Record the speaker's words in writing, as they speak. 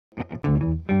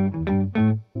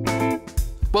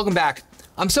Welcome back.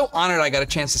 I'm so honored I got a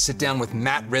chance to sit down with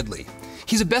Matt Ridley.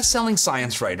 He's a best-selling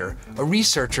science writer, a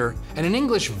researcher, and an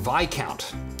English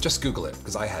Viscount. Just Google it,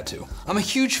 because I had to. I'm a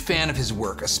huge fan of his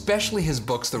work, especially his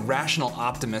books The Rational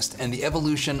Optimist and The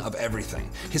Evolution of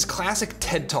Everything. His classic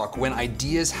TED Talk, When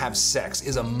Ideas Have Sex,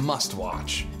 is a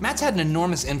must-watch. Matt's had an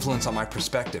enormous influence on my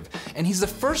perspective, and he's the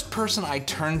first person I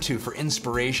turn to for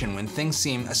inspiration when things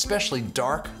seem especially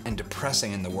dark and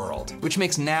depressing in the world, which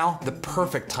makes now the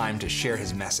perfect time to share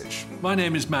his message. My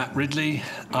name is Matt Ridley.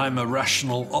 I'm a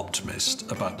rational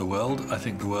optimist about the world. I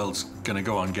think the world's going to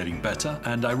go on getting better,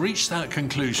 and I reached that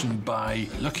conclusion by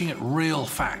looking at real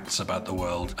facts about the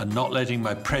world and not letting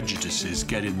my prejudices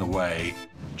get in the way.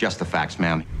 Just the facts,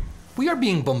 ma'am. We are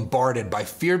being bombarded by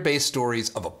fear-based stories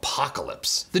of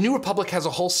apocalypse. The New Republic has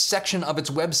a whole section of its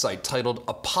website titled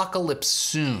Apocalypse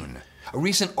Soon. A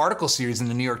recent article series in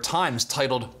the New York Times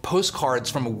titled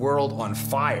Postcards from a World on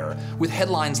Fire, with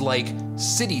headlines like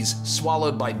Cities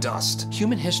Swallowed by Dust,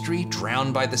 Human History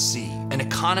Drowned by the Sea, and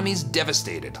Economies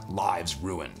Devastated, Lives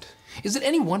Ruined. Is it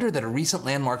any wonder that a recent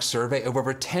landmark survey of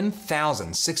over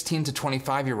 10,000 16 to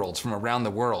 25-year-olds from around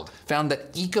the world found that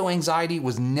eco-anxiety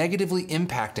was negatively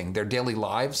impacting their daily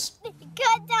lives?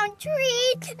 Cut down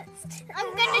trees!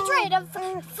 I'm gonna try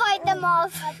to fight them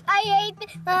off. I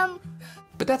hate them.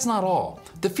 But that's not all.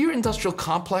 The fear industrial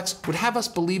complex would have us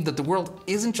believe that the world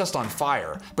isn't just on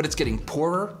fire, but it's getting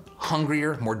poorer,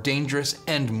 hungrier, more dangerous,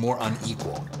 and more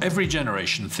unequal. Every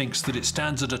generation thinks that it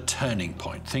stands at a turning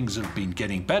point. Things have been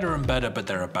getting better and better, but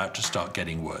they're about to start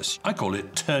getting worse. I call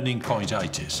it turning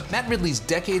point-itis. Matt Ridley's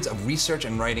decades of research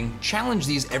and writing challenge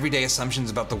these everyday assumptions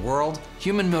about the world,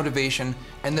 human motivation,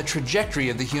 and the trajectory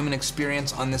of the human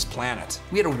experience on this planet.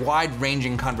 We had a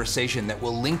wide-ranging conversation that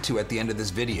we'll link to at the end of this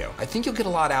video. I think you'll get a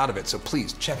lot out of it, so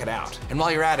please check it out. And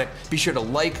while you're at it, be sure to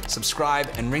like, subscribe,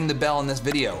 and ring the bell in this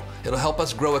video. It'll help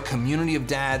us grow a community of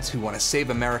dads who want to save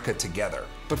America together.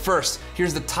 But first,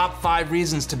 here's the top 5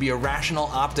 reasons to be a rational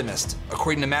optimist,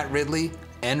 according to Matt Ridley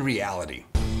and reality.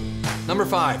 Number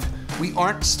 5, we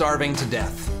aren't starving to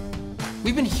death.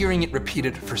 We've been hearing it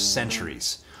repeated for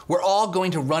centuries. We're all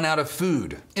going to run out of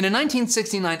food. In a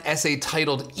 1969 essay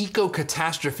titled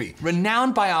Eco-Catastrophe,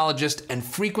 renowned biologist and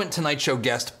frequent Tonight Show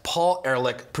guest Paul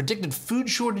Ehrlich predicted food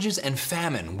shortages and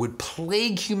famine would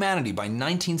plague humanity by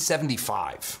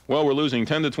 1975. Well, we're losing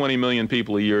 10 to 20 million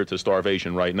people a year to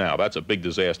starvation right now. That's a big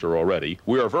disaster already.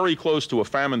 We are very close to a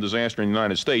famine disaster in the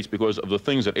United States because of the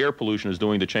things that air pollution is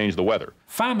doing to change the weather.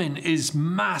 Famine is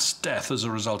mass death as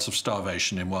a result of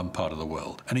starvation in one part of the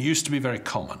world, and it used to be very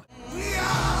common. We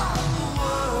are the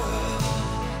world.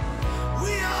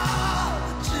 We are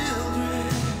the children.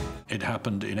 It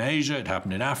happened in Asia, it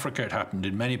happened in Africa, it happened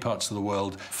in many parts of the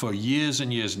world for years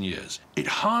and years and years. It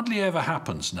hardly ever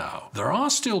happens now. There are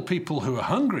still people who are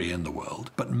hungry in the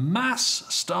world, but mass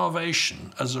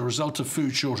starvation as a result of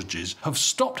food shortages have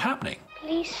stopped happening.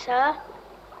 Please, sir,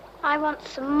 I want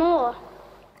some more.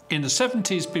 In the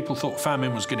 70s, people thought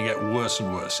famine was going to get worse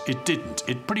and worse. It didn't.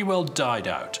 It pretty well died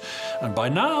out. And by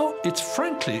now, it's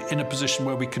frankly in a position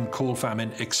where we can call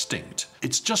famine extinct.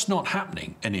 It's just not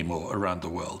happening anymore around the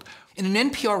world. In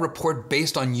an NPR report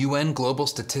based on UN global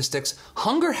statistics,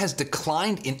 hunger has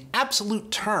declined in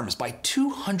absolute terms by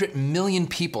 200 million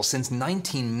people since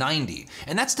 1990.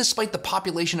 And that's despite the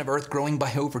population of Earth growing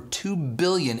by over 2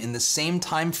 billion in the same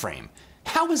time frame.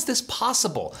 How is this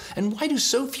possible? And why do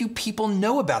so few people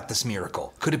know about this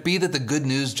miracle? Could it be that the good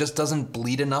news just doesn't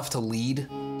bleed enough to lead?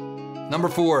 Number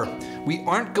 4, we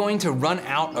aren't going to run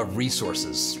out of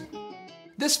resources.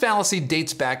 This fallacy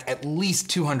dates back at least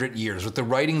 200 years with the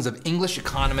writings of English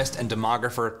economist and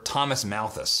demographer Thomas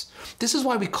Malthus. This is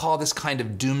why we call this kind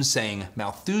of doomsaying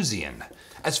Malthusian.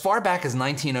 As far back as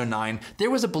 1909,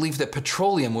 there was a belief that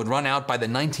petroleum would run out by the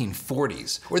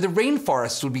 1940s, or the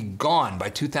rainforests would be gone by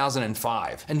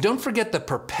 2005. And don't forget the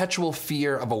perpetual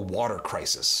fear of a water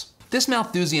crisis. This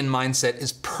Malthusian mindset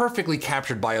is perfectly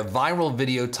captured by a viral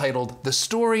video titled The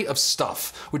Story of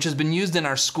Stuff, which has been used in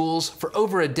our schools for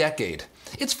over a decade.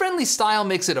 Its friendly style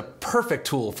makes it a perfect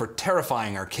tool for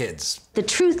terrifying our kids. The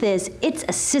truth is, it's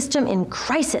a system in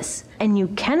crisis, and you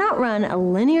cannot run a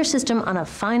linear system on a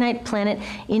finite planet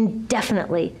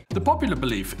indefinitely. The popular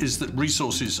belief is that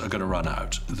resources are going to run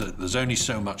out, that there's only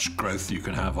so much growth you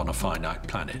can have on a finite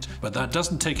planet. But that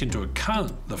doesn't take into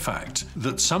account the fact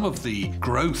that some of the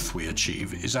growth we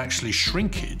achieve is actually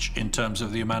shrinkage in terms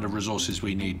of the amount of resources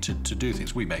we need to do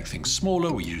things. We make things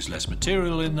smaller, we use less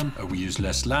material in them, we use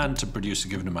less land to produce produce a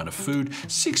given amount of food,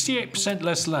 68%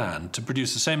 less land to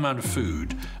produce the same amount of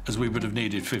food as we would have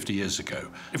needed 50 years ago.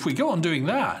 If we go on doing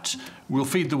that, we'll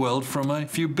feed the world from a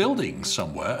few buildings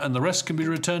somewhere, and the rest can be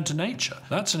returned to nature.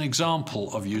 That's an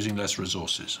example of using less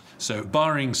resources. So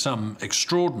barring some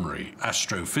extraordinary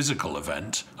astrophysical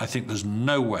event, I think there's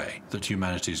no way that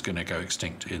humanity is going to go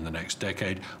extinct in the next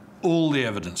decade. All the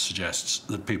evidence suggests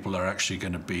that people are actually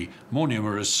going to be more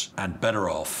numerous and better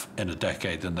off in a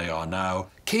decade than they are now.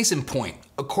 Case in point,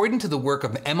 according to the work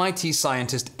of MIT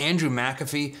scientist Andrew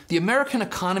McAfee, the American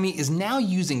economy is now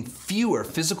using fewer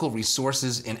physical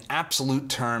resources in absolute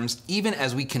terms, even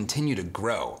as we continue to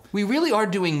grow. We really are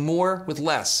doing more with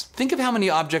less. Think of how many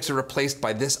objects are replaced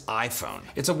by this iPhone.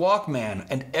 It's a Walkman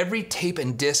and every tape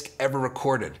and disc ever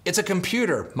recorded. It's a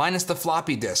computer minus the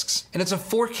floppy disks. And it's a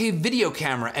 4K video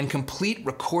camera and complete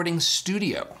recording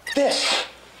studio. This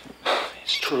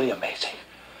is truly amazing.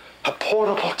 A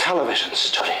portable television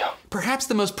studio. Perhaps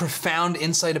the most profound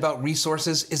insight about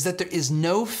resources is that there is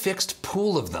no fixed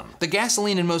pool of them. The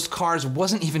gasoline in most cars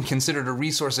wasn't even considered a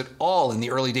resource at all in the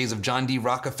early days of John D.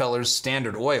 Rockefeller's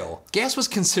Standard Oil. Gas was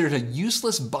considered a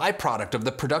useless byproduct of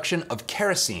the production of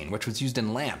kerosene, which was used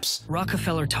in lamps.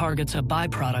 Rockefeller targets a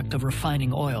byproduct of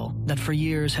refining oil that for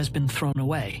years has been thrown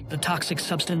away. The toxic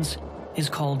substance is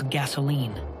called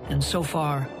gasoline, and so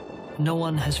far, no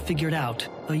one has figured out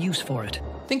a use for it.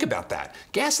 Think about that.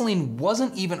 Gasoline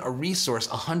wasn't even a resource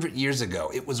 100 years ago.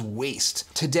 It was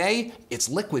waste. Today, it's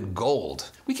liquid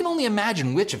gold. We can only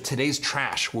imagine which of today's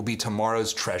trash will be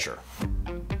tomorrow's treasure.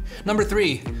 Number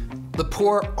 3, the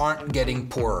poor aren't getting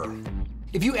poorer.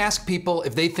 If you ask people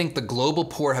if they think the global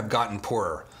poor have gotten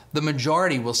poorer, the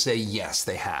majority will say yes,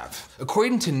 they have.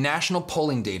 According to national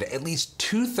polling data, at least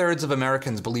 2/3 of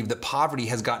Americans believe that poverty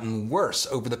has gotten worse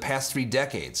over the past 3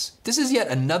 decades. This is yet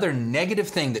another negative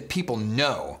thing that people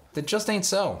know that just ain't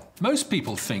so. Most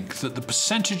people think that the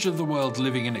percentage of the world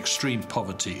living in extreme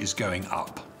poverty is going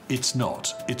up. It's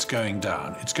not. It's going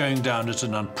down. It's going down at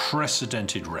an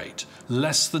unprecedented rate.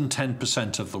 Less than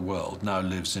 10% of the world now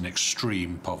lives in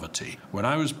extreme poverty. When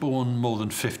I was born, more than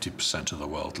 50% of the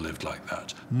world lived like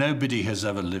that. Nobody has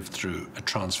ever lived through a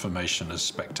transformation as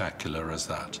spectacular as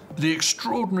that. The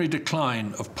extraordinary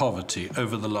decline of poverty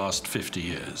over the last 50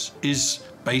 years is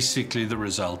basically the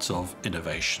result of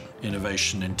innovation.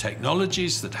 Innovation in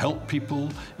technologies that help people,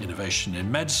 innovation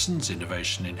in medicines,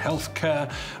 innovation in healthcare,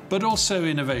 but also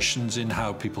innovations in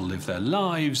how people live their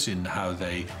lives, in how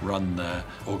they run their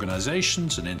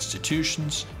organizations and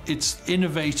institutions. It's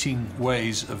innovating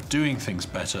ways of doing things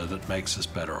better that makes us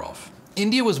better off.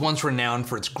 India was once renowned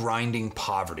for its grinding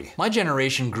poverty. My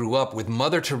generation grew up with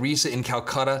Mother Teresa in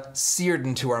Calcutta seared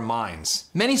into our minds.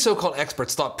 Many so-called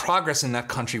experts thought progress in that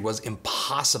country was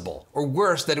impossible, or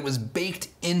worse, that it was baked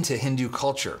into Hindu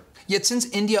culture. Yet since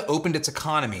India opened its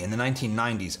economy in the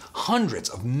 1990s, hundreds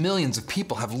of millions of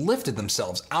people have lifted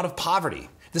themselves out of poverty.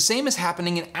 The same is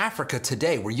happening in Africa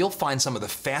today, where you'll find some of the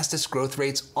fastest growth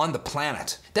rates on the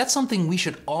planet. That's something we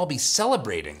should all be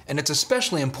celebrating, and it's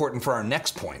especially important for our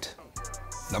next point.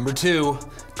 Number 2,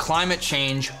 climate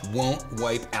change won't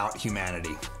wipe out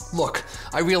humanity. Look,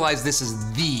 I realize this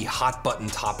is the hot button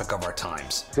topic of our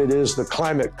times. It is the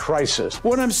climate crisis.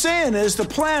 What I'm saying is the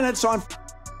planet's on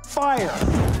fire.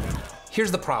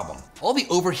 Here's the problem. All the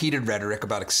overheated rhetoric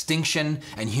about extinction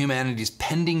and humanity's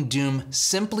pending doom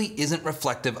simply isn't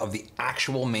reflective of the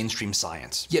actual mainstream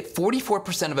science. Yet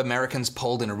 44% of Americans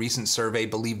polled in a recent survey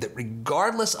believe that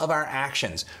regardless of our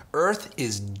actions, Earth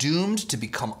is doomed to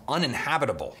become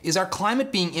uninhabitable. Is our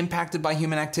climate being impacted by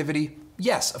human activity?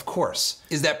 Yes, of course.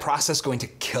 Is that process going to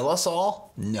kill us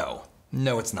all? No.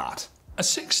 No, it's not. A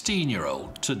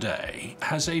 16-year-old today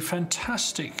has a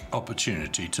fantastic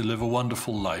opportunity to live a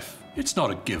wonderful life. It's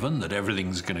not a given that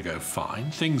everything's going to go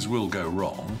fine. Things will go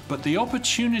wrong. But the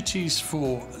opportunities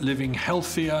for living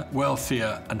healthier,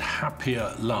 wealthier, and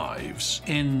happier lives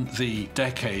in the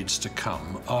decades to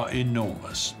come are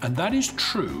enormous. And that is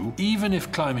true even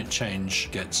if climate change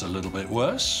gets a little bit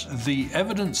worse. The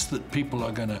evidence that people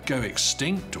are going to go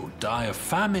extinct or die of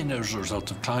famine as a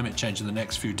result of climate change in the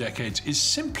next few decades is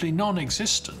simply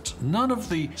non-existent. None of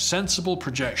the sensible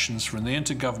projections from the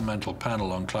Intergovernmental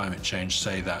Panel on Climate Change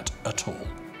say that at all.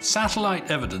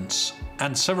 Satellite evidence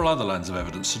and several other lines of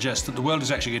evidence suggest that the world is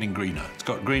actually getting greener. It's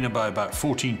got greener by about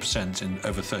 14% in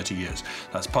over 30 years.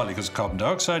 That's partly because of carbon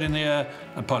dioxide in the air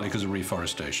and partly because of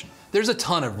reforestation. There's a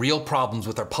ton of real problems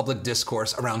with our public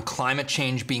discourse around climate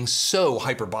change being so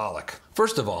hyperbolic.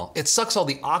 First of all, it sucks all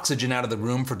the oxygen out of the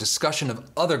room for discussion of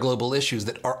other global issues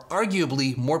that are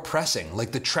arguably more pressing,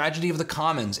 like the tragedy of the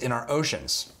commons in our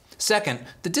oceans. Second,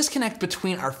 the disconnect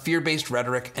between our fear-based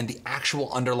rhetoric and the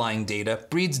actual underlying data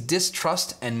breeds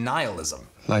distrust and nihilism.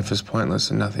 Life is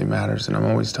pointless and nothing matters, and I'm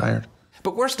always tired.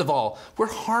 But worst of all, we're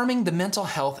harming the mental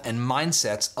health and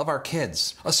mindsets of our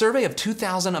kids. A survey of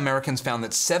 2,000 Americans found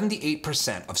that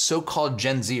 78% of so-called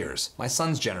Gen Zers, my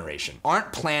son's generation,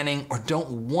 aren't planning or don't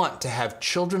want to have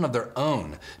children of their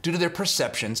own due to their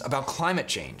perceptions about climate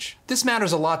change. This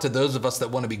matters a lot to those of us that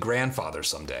want to be grandfathers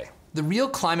someday. The real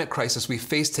climate crisis we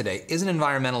face today isn't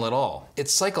environmental at all.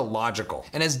 It's psychological.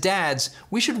 And as dads,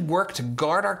 we should work to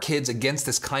guard our kids against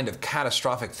this kind of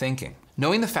catastrophic thinking.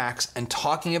 Knowing the facts and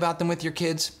talking about them with your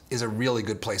kids is a really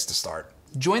good place to start.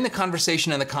 Join the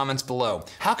conversation in the comments below.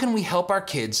 How can we help our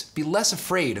kids be less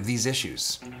afraid of these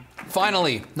issues?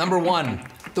 Finally, number 1,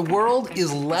 the world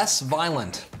is less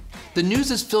violent. The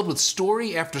news is filled with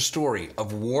story after story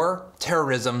of war,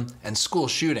 terrorism, and school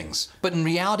shootings. But in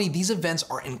reality, these events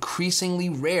are increasingly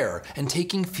rare and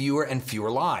taking fewer and fewer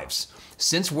lives.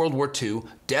 Since World War II,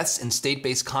 deaths in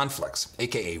state-based conflicts,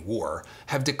 aka war,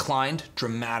 have declined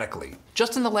dramatically.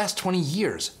 Just in the last 20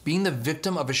 years, being the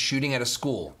victim of a shooting at a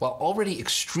school, while already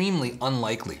extremely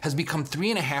unlikely, has become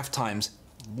 3.5 times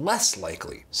less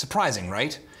likely. Surprising,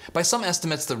 right? By some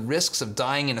estimates, the risks of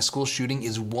dying in a school shooting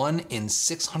is 1 in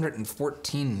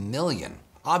 614 million.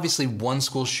 Obviously, one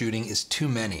school shooting is too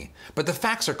many, but the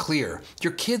facts are clear.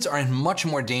 Your kids are in much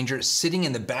more danger sitting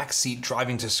in the back seat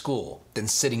driving to school than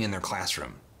sitting in their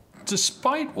classroom.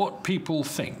 Despite what people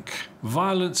think,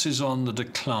 violence is on the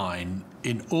decline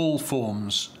in all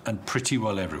forms and pretty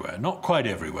well everywhere. Not quite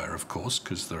everywhere, of course,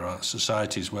 because there are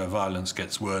societies where violence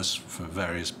gets worse for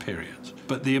various periods.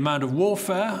 But the amount of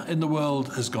warfare in the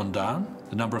world has gone down.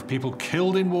 The number of people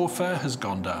killed in warfare has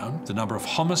gone down. The number of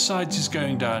homicides is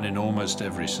going down in almost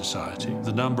every society.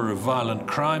 The number of violent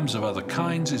crimes of other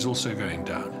kinds is also going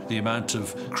down. The amount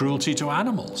of cruelty to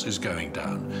animals is going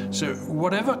down. So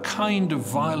whatever kind of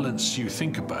violence you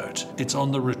think about, it's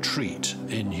on the retreat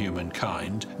in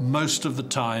humankind most of the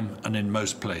time and in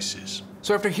most places.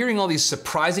 So after hearing all these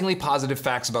surprisingly positive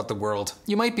facts about the world,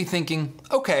 you might be thinking,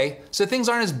 okay, so things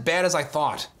aren't as bad as I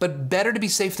thought, but better to be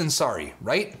safe than sorry,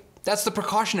 right? That's the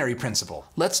precautionary principle.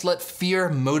 Let's let fear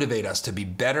motivate us to be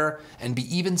better and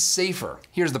be even safer.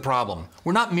 Here's the problem.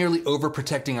 We're not merely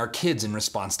overprotecting our kids in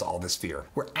response to all this fear.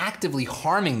 We're actively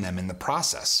harming them in the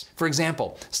process. For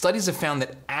example, studies have found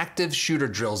that active shooter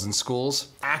drills in schools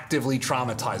actively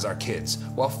traumatize our kids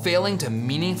while failing to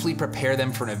meaningfully prepare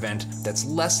them for an event that's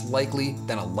less likely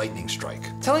than a lightning strike.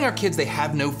 Telling our kids they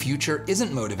have no future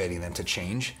isn't motivating them to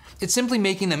change. It's simply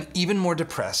making them even more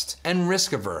depressed and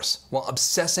risk-averse while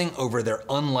obsessing over their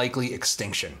unlikely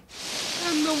extinction.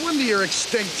 And no wonder you're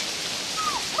extinct.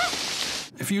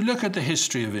 If you look at the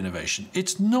history of innovation,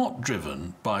 it's not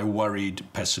driven by worried,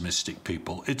 pessimistic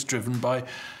people. It's driven by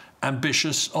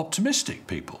ambitious, optimistic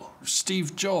people.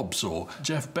 Steve Jobs or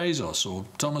Jeff Bezos or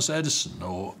Thomas Edison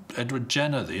or Edward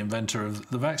Jenner, the inventor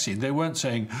of the vaccine. They weren't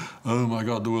saying, oh my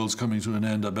God, the world's coming to an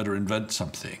end, I better invent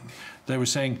something. They were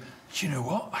saying, you know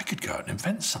what, I could go out and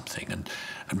invent something and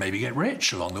maybe get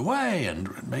rich along the way and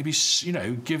maybe,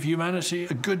 give humanity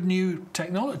a good new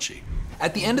technology.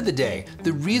 At the end of the day,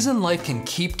 the reason life can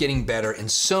keep getting better in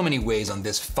so many ways on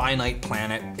this finite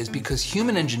planet is because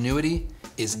human ingenuity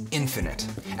is infinite.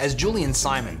 As Julian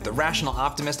Simon, the rational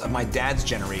optimist of my dad's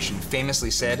generation, famously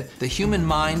said, the human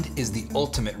mind is the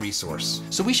ultimate resource.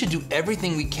 So we should do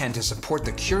everything we can to support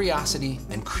the curiosity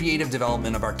and creative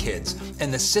development of our kids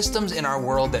and the systems in our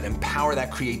world that empower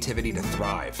that creativity to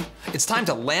thrive. It's time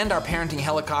to land our parenting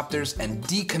helicopters and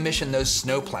decommission those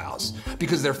snowplows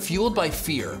because they're fueled by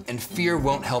fear, and fear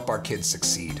won't help our kids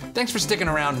succeed. Thanks for sticking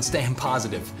around and staying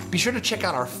positive. Be sure to check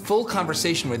out our full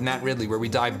conversation with Matt Ridley where we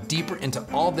dive deeper into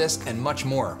all this and much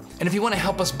more. And if you want to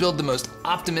help us build the most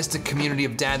optimistic community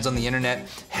of dads on the internet,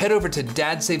 head over to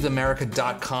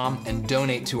dadsavesAmerica.com and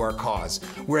donate to our cause.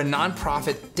 We're a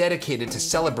nonprofit dedicated to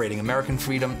celebrating American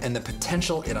freedom and the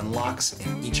potential it unlocks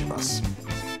in each of us.